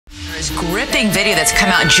There's gripping video that's come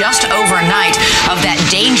out just overnight of that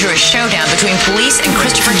dangerous showdown between police and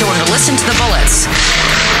Christopher Dorner. Listen to the bullets.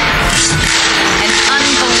 An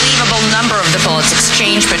unbelievable number of the bullets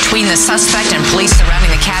exchanged between the suspect and police surrounding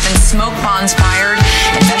the cabin. Smoke bombs fired.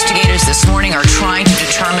 Investigators this morning are trying to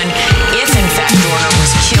determine if, in fact, Dorner was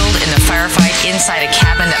killed in the firefight inside a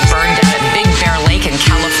cabin that burned down at Big Bear Lake in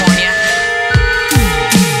California.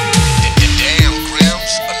 Damn,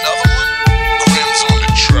 Grimms, another one? Grimms on the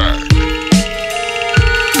track.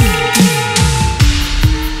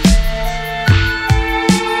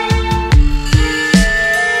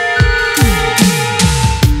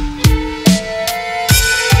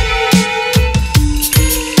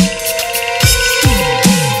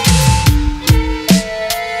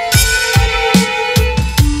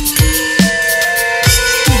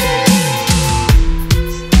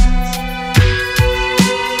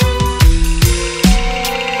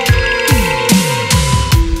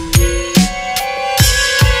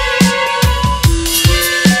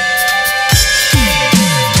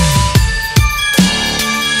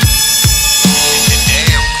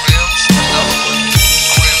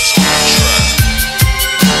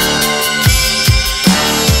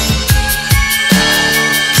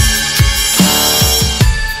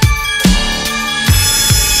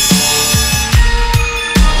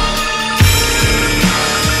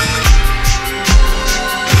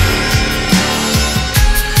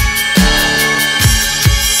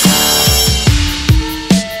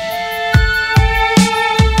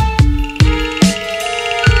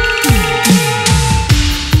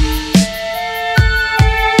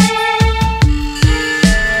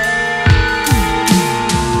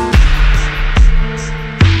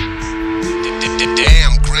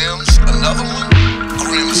 Damn, Grimms, another one?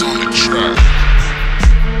 Grimms on the track.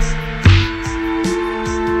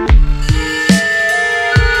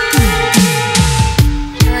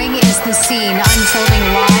 Hearing is the scene unfolding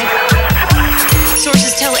live.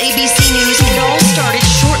 Sources tell ABC News it all started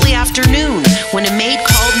shortly after noon when a maid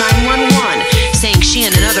called 911 saying she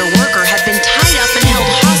and another worker had been tied up and held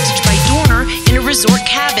hostage by Dorner in a resort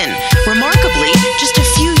cabin. Remarkably, just a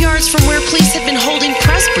few yards from where police had been holding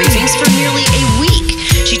press briefings for nearly a week.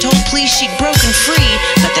 She told police she'd broken free,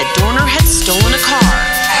 but that Dorner had stolen a car.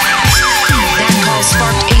 That call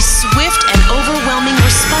sparked a swift and overwhelming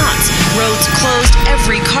response. Roads closed,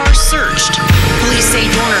 every car searched. Police say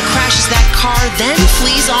Dorner crashes that car, then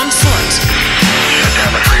flees on foot.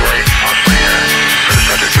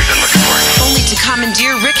 Only to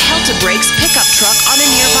commandeer Rick Heltebrake's pickup truck on a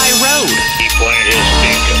nearby road. He pointed his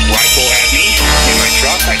big rifle at me in my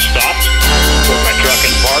truck. I stopped, put my truck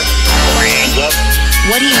in park, put my hands up.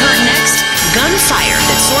 What he heard next? Gunfire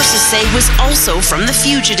that sources say was also from the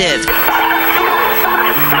fugitive.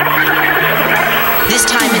 This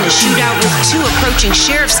time in a shootout with two approaching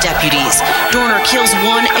sheriff's deputies. Dorner kills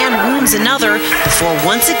one and wounds another before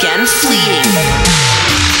once again fleeing.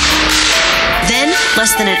 Then,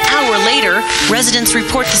 less than an hour later, residents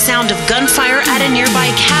report the sound of gunfire at a nearby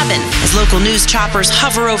cabin. As local news choppers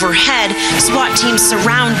hover overhead, SWAT teams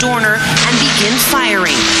surround Dorner and begin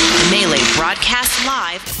firing. The melee broadcasts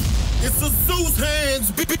live. It's a Zeus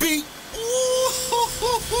hands, beep, beep, beep.